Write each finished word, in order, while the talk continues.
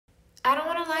I don't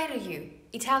want to lie to you.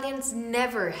 Italians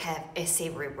never have a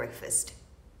savory breakfast.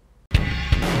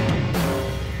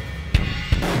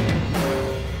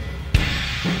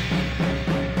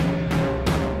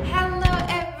 Hello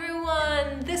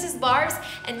everyone, this is Barbs,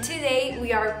 and today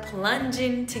we are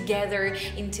plunging together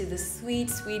into the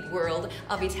sweet world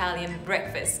of Italian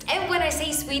breakfast. And when I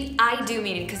say sweet, I do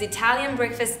mean it, because Italian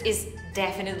breakfast is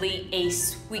definitely a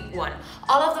sweet one.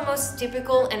 All of the most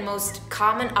typical and most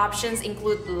common options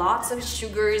include lots of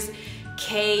sugars,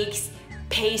 cakes,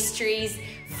 pastries,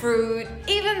 fruit,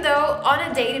 even though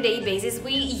on a day-to-day basis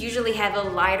we usually have a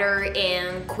lighter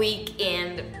and quick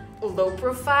and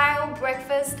low-profile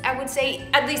breakfast, I would say.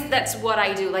 At least that's what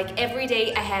I do. Like every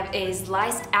day I have a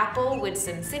sliced apple with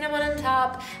some cinnamon on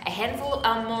top, a handful of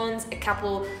almonds, a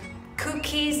couple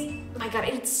cookies. Oh my god,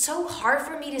 it's so hard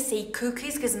for me to say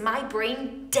cookies because my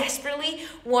brain desperately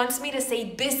wants me to say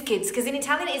biscuits, because in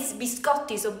Italian it's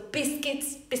biscotti, so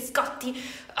biscuits, biscotti.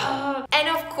 And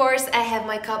of course I have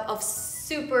my cup of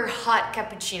super hot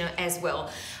cappuccino as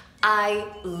well. I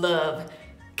love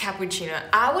cappuccino.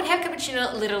 I would have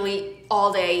cappuccino literally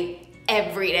all day,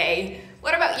 every day.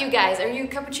 What about you guys? Are you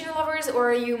cappuccino lovers or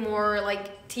are you more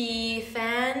like tea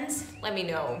fans? Let me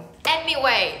know.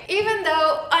 Anyway, even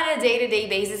though on a day-to-day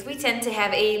basis we tend to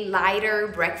have a lighter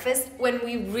breakfast, when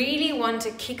we really want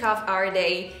to kick off our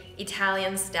day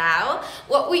Italian style,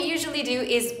 what we usually do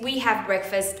is we have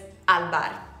breakfast al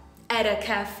bar, at a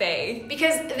cafe,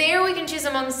 because there we can choose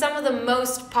among some of the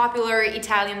most popular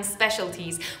Italian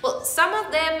specialties. Well, some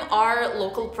of them are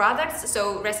local products,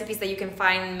 so recipes that you can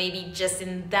find maybe just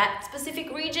in that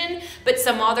specific region, but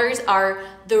some others are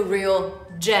the real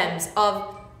gems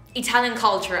of Italian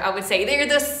culture, I would say. They're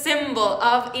the symbol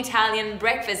of Italian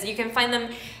breakfast. You can find them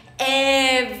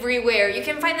everywhere. You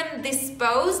can find them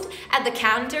disposed at the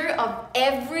counter of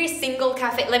every single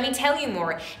cafe. Let me tell you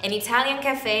more. An Italian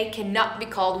cafe cannot be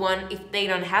called one if they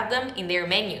don't have them in their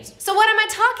menus. So what am I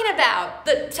talking about?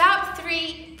 The top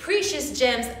 3 precious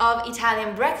gems of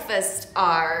Italian breakfast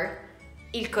are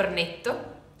il cornetto,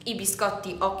 I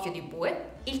biscotti occhio di bue,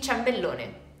 il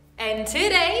ciambellone. And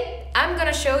today I'm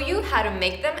gonna show you how to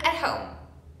make them at home.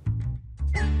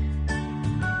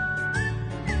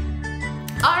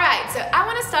 Alright, so I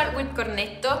want to start with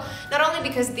cornetto, not only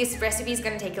because this recipe is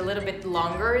going to take a little bit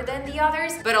longer than the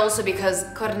others, but also because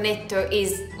cornetto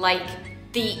is like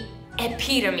the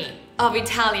epitome of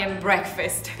Italian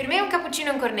breakfast. Per me un cappuccino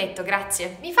e un cornetto,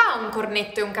 grazie. Mi fa un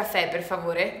cornetto e un caffè, per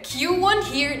favore? You won't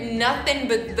hear nothing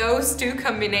but those 2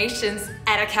 combinations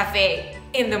at a cafe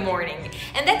in the morning.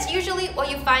 And that's usually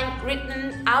what you find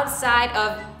written outside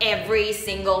of every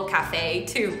single cafe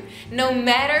too. No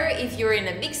matter if you're in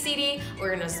a big city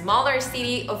or in a smaller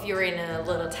city or if you're in a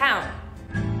little town.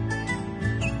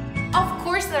 Of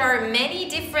course, there are many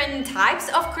different types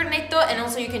of cornetto, and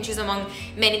also you can choose among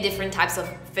many different types of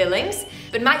fillings,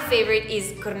 but my favorite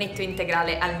is cornetto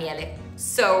integrale al miele.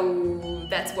 So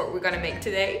that's what we're gonna make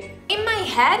today. In my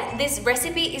head, this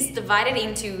recipe is divided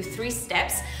into 3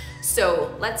 steps.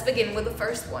 So let's begin with the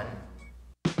first one.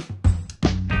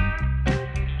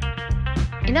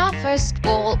 In our first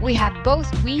bowl, we have both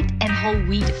wheat and whole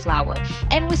wheat flour,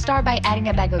 and we start by adding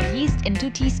a bag of yeast and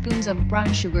 2 teaspoons of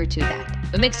brown sugar to that.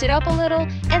 We mix it up a little,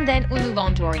 and then we move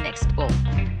on to our next bowl.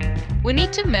 We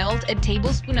need to melt a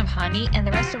tablespoon of honey and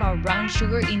the rest of our brown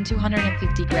sugar in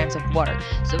 250 grams of water,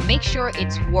 so make sure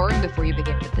it's warm before you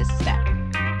begin with this step.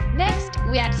 Next,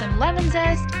 we add some lemon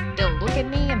zest, don't look at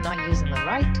me, I'm not using the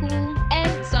right tool,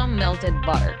 and some melted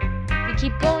butter. We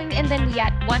keep going, and then we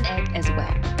add 1 egg as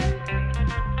well.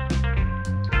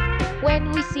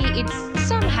 When we see it's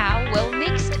somehow well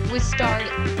mixed, we start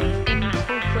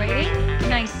incorporating.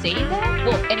 Can I say that?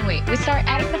 Well, anyway, we start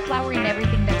adding the flour and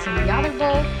everything that's in the other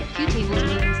bowl, a few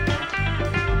tablespoons.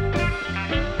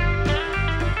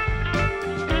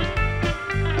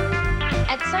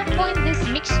 At some point, this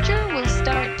mixture will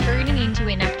start turning into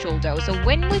an actual dough. So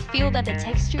when we feel that the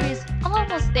texture is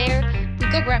almost there, we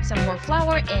go grab some more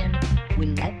flour and we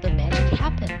let the magic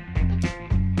happen.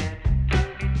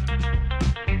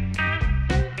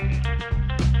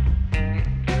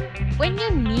 When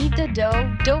you knead the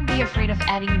dough, don't be afraid of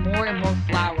adding more and more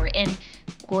flour and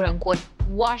quote-unquote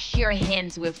wash your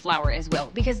hands with flour as well,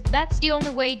 because that's the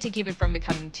only way to keep it from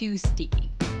becoming too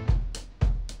sticky.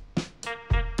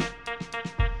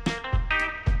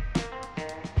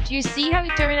 Do you see how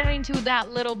it turned out into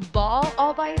that little ball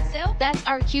all by itself? That's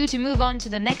our cue to move on to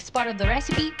the next part of the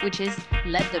recipe, which is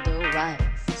let the dough rise.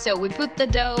 So we put the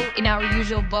dough in our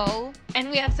usual bowl, and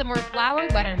we add some more flour,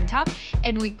 butter on top,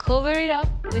 and we cover it up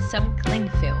with some cling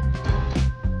film.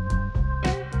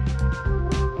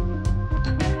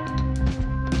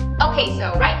 Okay,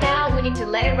 so right now we we need to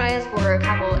let it rise for a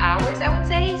couple hours, I would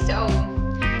say, so...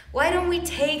 Why don't we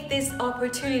take this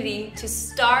opportunity to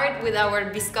start with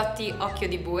our biscotti occhio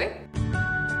di bue?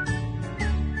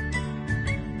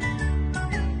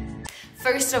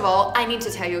 First of all, I need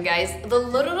to tell you guys, the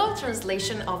literal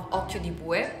translation of occhio di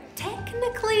bue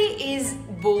technically is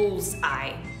bull's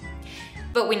eye.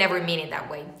 But we never mean it that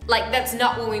way. Like, that's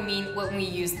not what we mean when we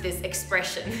use this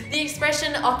expression. The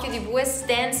expression occhio di bue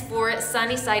stands for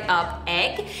sunny side up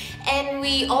egg, and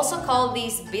we also call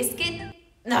these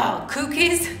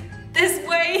cookies this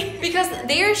way because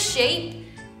their shape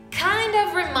kind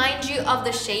of reminds you of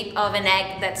the shape of an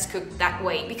egg that's cooked that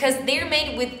way, because they're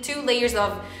made with 2 layers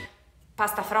of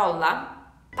pasta frolla.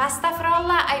 Pasta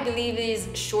frolla, I believe, is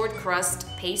short crust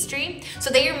pastry. So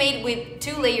they are made with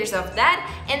 2 layers of that,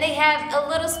 and they have a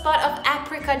little spot of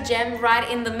apricot jam right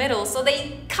in the middle. So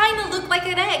they kind of look like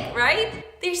an egg, right?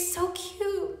 They're so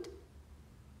cute.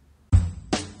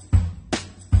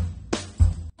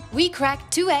 We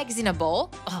cracked 2 eggs in a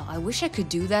bowl. Oh, I wish I could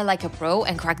do that like a pro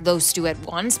and crack those 2 at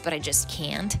once, but I just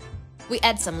can't. We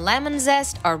add some lemon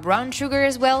zest, our brown sugar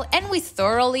as well, and we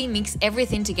thoroughly mix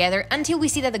everything together until we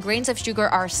see that the grains of sugar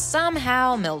are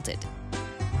somehow melted.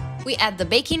 We add the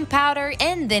baking powder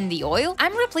and then the oil.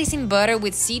 I'm replacing butter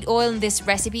with seed oil in this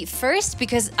recipe first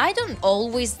because I don't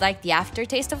always like the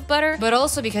aftertaste of butter, but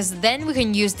also because then we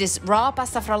can use this raw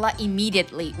pasta frolla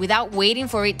immediately without waiting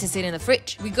for it to sit in the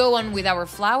fridge. We go on with our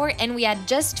flour and we add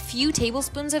just few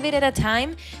tablespoons of it at a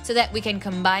time so that we can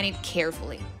combine it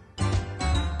carefully.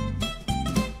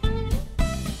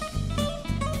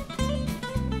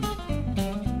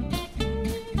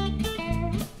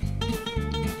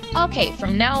 Okay,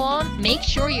 from now on, make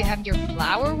sure you have your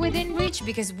flour within reach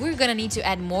because we're gonna need to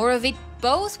add more of it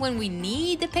both when we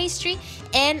knead the pastry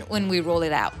and when we roll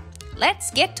it out.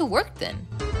 Let's get to work then.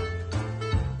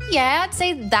 Yeah, I'd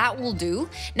say that will do.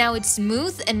 Now it's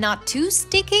smooth and not too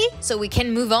sticky, so we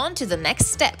can move on to the next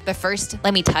step. But first,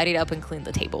 let me tidy it up and clean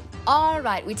the table.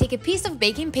 Alright, we take a piece of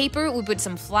baking paper, we put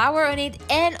some flour on it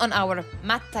and on our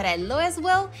mattarello as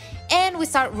well, and we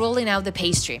start rolling out the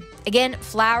pastry. Again,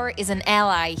 flour is an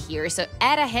ally here, so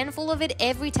add a handful of it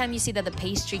every time you see that the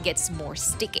pastry gets more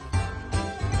sticky.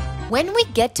 When we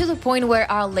get to the point where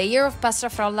our layer of pasta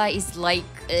frolla is like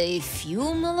a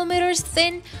few millimeters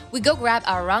thin, we go grab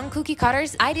our round cookie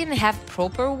cutters. I didn't have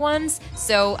proper ones,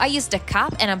 so I used a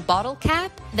cup and a bottle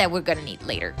cap that we're gonna need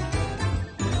later.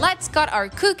 Let's cut our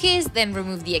cookies, then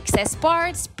remove the excess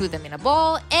parts, put them in a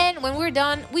bowl, and when we're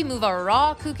done, we move our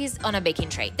raw cookies on a baking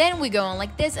tray. Then we go on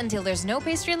like this until there's no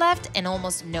pastry left and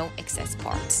almost no excess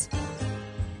parts.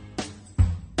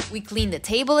 We clean the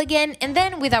table again, and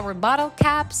then with our bottle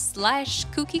cap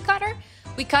 / cookie cutter,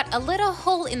 we cut a little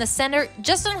hole in the center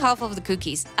just on half of the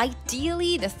cookies.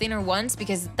 Ideally the thinner ones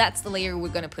because that's the layer we're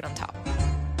gonna put on top.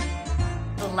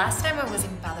 The last time I was in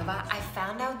Padova, I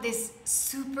found out this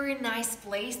super nice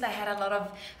place that had a lot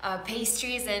of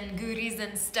pastries and goodies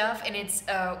and stuff in its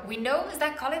window. Is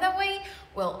that called it that way?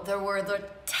 Well, there were the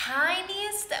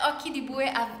tiniest occhi di bue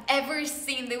I've ever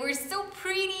seen. They were so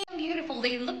pretty and beautiful.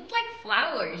 They looked like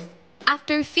flowers.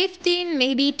 After 15,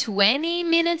 maybe 20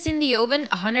 minutes in the oven,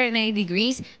 180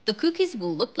 degrees, the cookies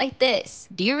will look like this.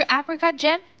 Dear apricot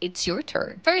jam, it's your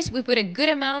turn. First, we put a good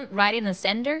amount right in the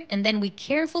center, and then we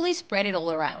carefully spread it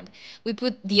all around. We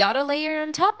put the other layer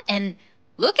on top, and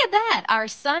look at that! Our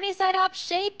sunny side up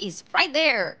shape is right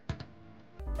there.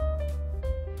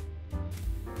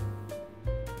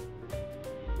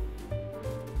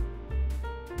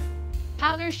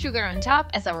 Powdered sugar on top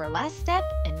as our last step,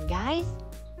 and guys,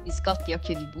 biscotti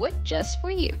occhio di bue just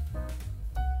for you.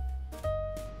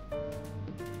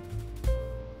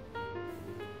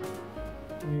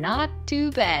 Not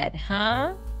too bad,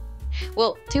 huh?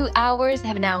 Well, 2 hours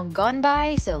have now gone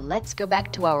by, so let's go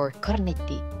back to our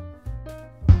cornetti.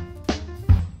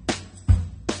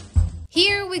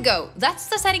 Here we go. That's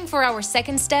the setting for our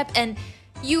second step, and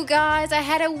you guys, I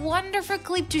had a wonderful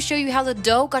clip to show you how the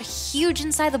dough got huge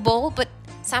inside the bowl, but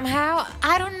somehow,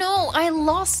 I don't know, I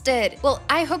lost it. Well,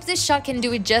 I hope this shot can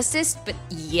do it justice, but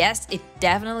yes, it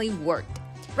definitely worked.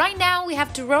 Right now, we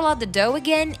have to roll out the dough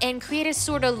again and create a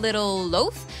sort of little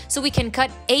loaf so we can cut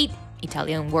 8,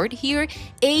 Italian word here,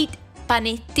 8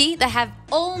 panetti that have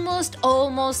almost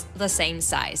the same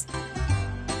size.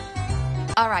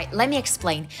 Alright, let me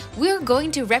explain. We're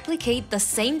going to replicate the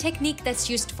same technique that's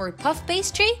used for puff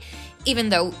pastry, even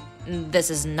though this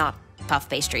is not puff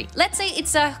pastry. Let's say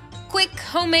it's a quick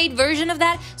homemade version of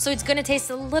that, so it's gonna taste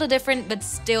a little different but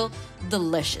still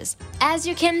delicious. As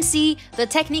you can see, the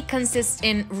technique consists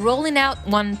in rolling out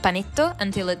one panetto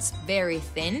until it's very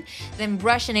thin, then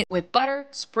brushing it with butter,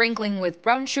 sprinkling with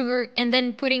brown sugar, and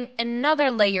then putting another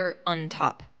layer on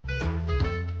top.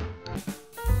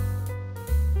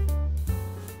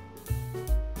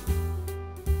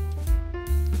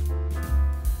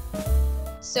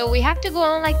 So we have to go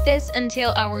on like this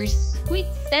until our sweet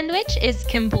sandwich is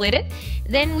completed.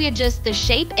 Then we adjust the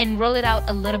shape and roll it out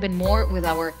a little bit more with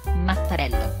our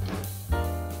mattarello.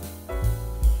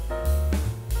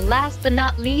 Last but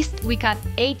not least, we cut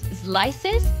 8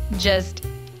 slices, just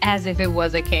as if it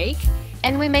was a cake.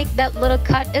 And we make that little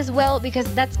cut as well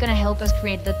because that's gonna help us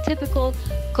create the typical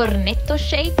cornetto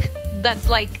shape. That's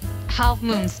like half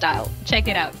moon style. Check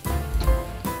it out.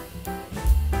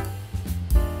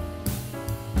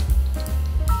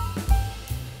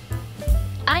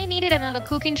 I needed another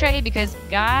cooking tray because,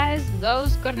 guys,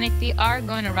 those cornetti are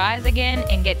going to rise again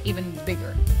and get even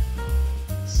bigger.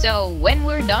 So when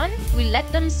we're done, we let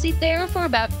them sit there for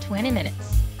about 20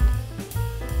 minutes.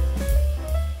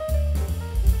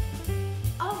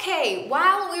 Okay,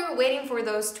 while we were waiting for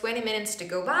those 20 minutes to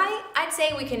go by, I'd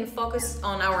say we can focus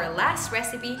on our last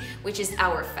recipe, which is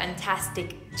our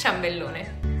fantastic ciambellone.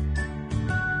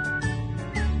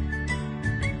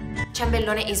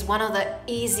 Ciambellone is one of the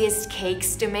easiest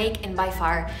cakes to make and by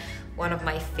far one of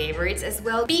my favorites as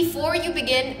well. Before you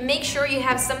begin, make sure you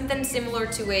have something similar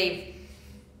to a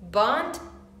bond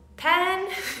pan.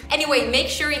 Anyway, make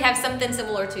sure you have something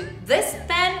similar to this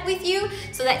pan with you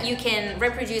so that you can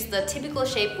reproduce the typical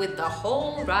shape with the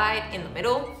hole right in the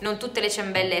middle. Non tutte le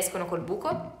ciambelle escono col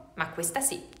buco, ma questa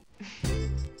sì.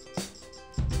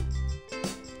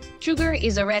 Sugar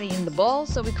is already in the bowl,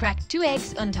 so we crack 2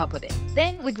 eggs on top of it.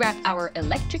 Then we grab our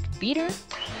electric beater,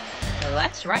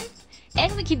 that's right,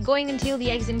 and we keep going until the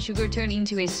eggs and sugar turn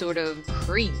into a sort of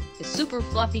cream, a super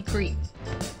fluffy cream.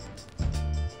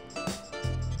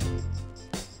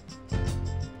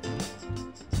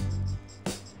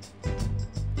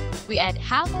 We add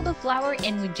half of the flour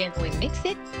and we gently mix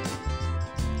it.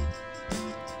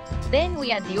 Then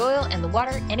we add the oil and the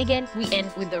water, and again we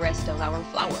end with the rest of our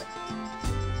flour.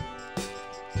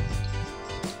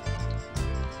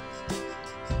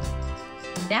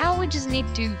 Now we just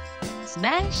need to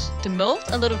smash, to melt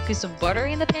a little piece of butter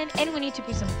in the pan, and we need to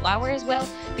put some flour as well,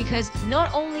 because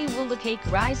not only will the cake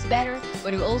rise better,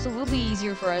 but it also will be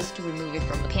easier for us to remove it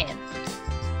from the pan.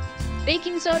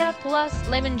 Baking soda plus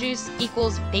lemon juice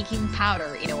equals baking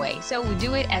powder in a way, so we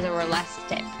do it as our last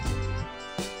step.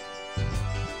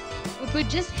 We put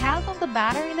just half of the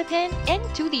batter in the pan, and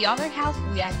to the other half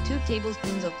we add 2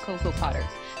 tablespoons of cocoa powder,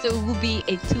 so it will be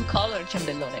a 2-color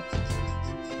ciambellone.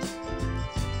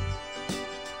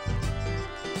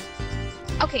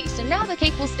 Okay, so now the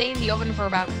cake will stay in the oven for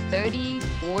about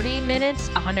 30-40 minutes,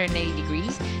 180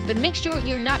 degrees, but make sure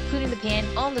you're not putting the pan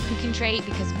on the cooking tray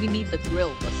because we need the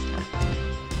grill this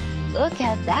time. Look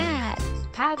at that!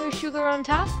 Powdered sugar on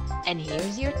top, and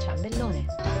here's your ciambellone.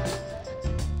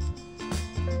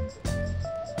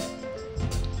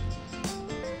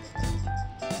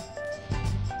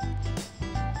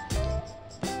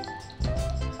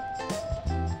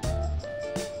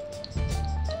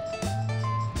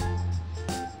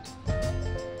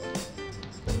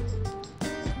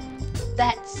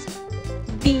 That's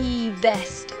the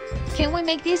best. Can we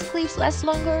make these clips last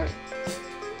longer?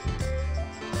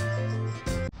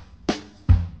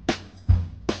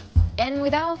 And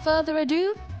without further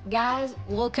ado, guys,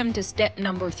 welcome to step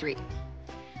number 3.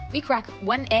 We crack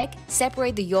 1 egg,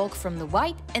 separate the yolk from the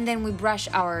white, and then we brush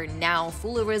our now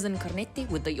fully risen cornetti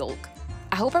with the yolk.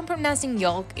 I hope I'm pronouncing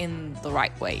yolk in the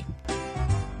right way.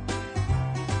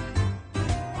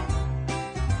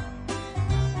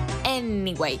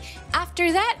 Anyway,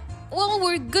 after that, well,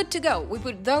 we're good to go. We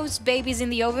put those babies in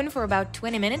the oven for about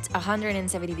 20 minutes,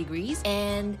 170 degrees,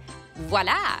 and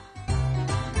voila!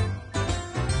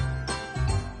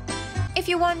 If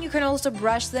you want, you can also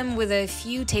brush them with a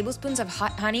few tablespoons of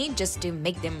hot honey just to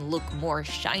make them look more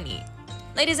shiny.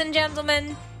 Ladies and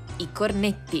gentlemen, I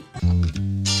cornetti.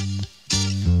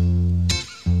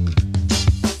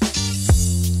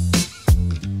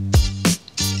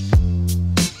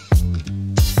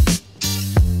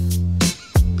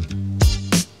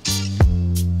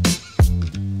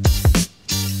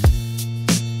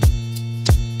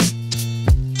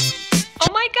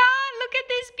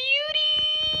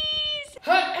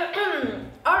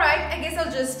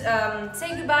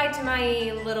 Say goodbye to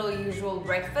my little usual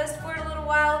breakfast for a little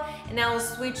while, and I'll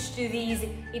switch to these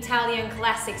Italian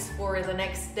classics for the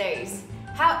next days.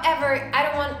 However, I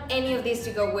don't want any of this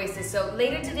to go wasted, so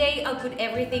later today I'll put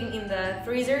everything in the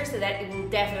freezer so that it will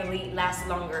definitely last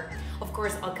longer. Of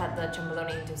course, I'll cut the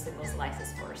ciambellone into simple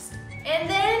slices first. And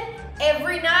then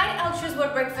every night I'll choose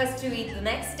what breakfast to eat the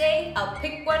next day. I'll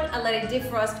pick one, I'll let it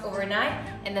defrost overnight,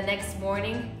 and the next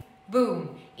morning,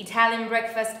 boom! Italian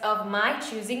breakfast of my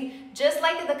choosing, just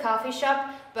like at the coffee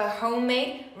shop, but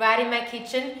homemade, right in my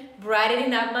kitchen,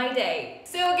 brightening up my day.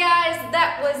 So guys,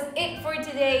 that was it for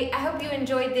today. I hope you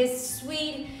enjoyed this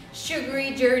sweet,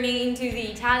 sugary journey into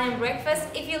the Italian breakfast.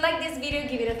 If you like this video,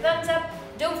 give it a thumbs up.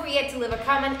 Don't forget to leave a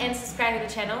comment and subscribe to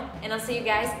the channel, and I'll see you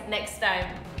guys next time.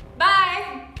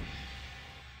 Bye!